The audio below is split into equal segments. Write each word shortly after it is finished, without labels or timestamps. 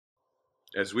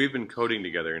As we've been coding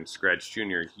together in Scratch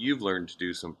Junior, you've learned to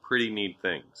do some pretty neat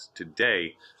things.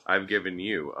 Today, I've given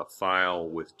you a file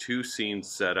with two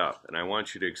scenes set up, and I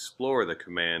want you to explore the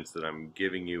commands that I'm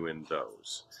giving you in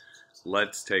those.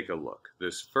 Let's take a look.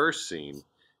 This first scene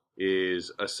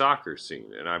is a soccer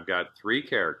scene, and I've got three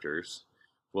characters.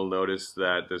 We'll notice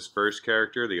that this first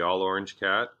character, the all-orange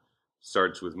cat,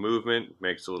 starts with movement,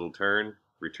 makes a little turn,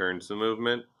 returns the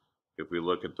movement. If we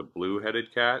look at the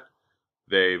blue-headed cat,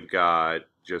 they've got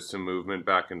just some movement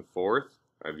back and forth.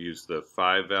 I've used the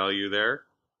 5 value there.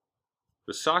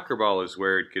 The soccer ball is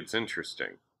where it gets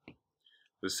interesting.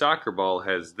 The soccer ball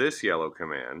has this yellow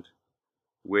command,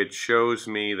 which shows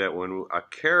me that when a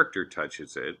character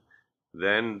touches it,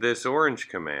 then this orange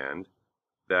command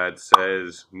that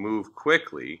says move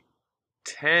quickly,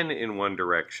 10 in one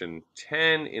direction,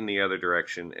 10 in the other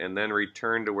direction, and then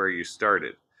return to where you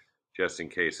started, just in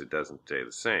case it doesn't stay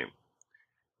the same.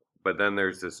 But then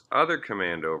there's this other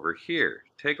command over here.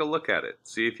 Take a look at it.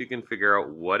 See if you can figure out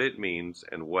what it means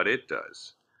and what it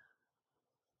does.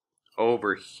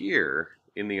 Over here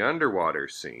in the underwater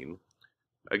scene,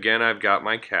 again I've got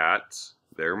my cats.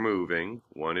 They're moving.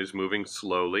 One is moving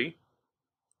slowly.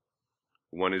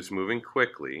 One is moving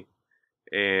quickly.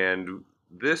 And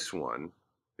this one,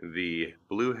 the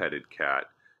blue-headed cat,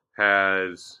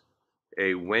 has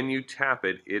a when you tap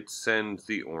it, it sends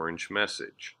the orange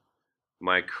message.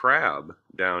 My crab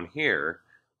down here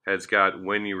has got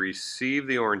when you receive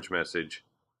the orange message,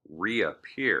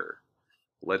 reappear.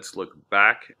 Let's look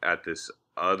back at this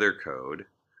other code.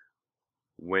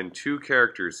 When two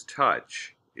characters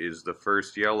touch is the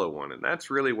first yellow one, and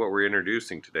that's really what we're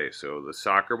introducing today. So the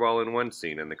soccer ball in one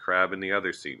scene and the crab in the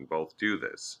other scene both do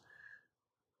this.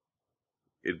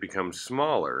 It becomes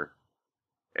smaller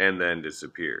and then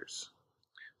disappears.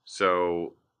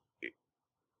 So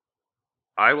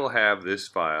I will have this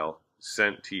file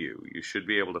sent to you. You should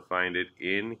be able to find it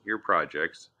in your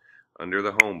projects under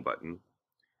the Home button.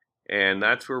 And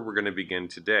that's where we're going to begin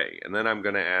today. And then I'm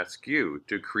going to ask you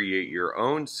to create your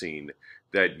own scene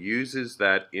that uses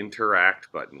that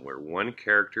interact button where one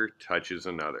character touches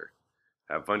another.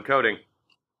 Have fun coding.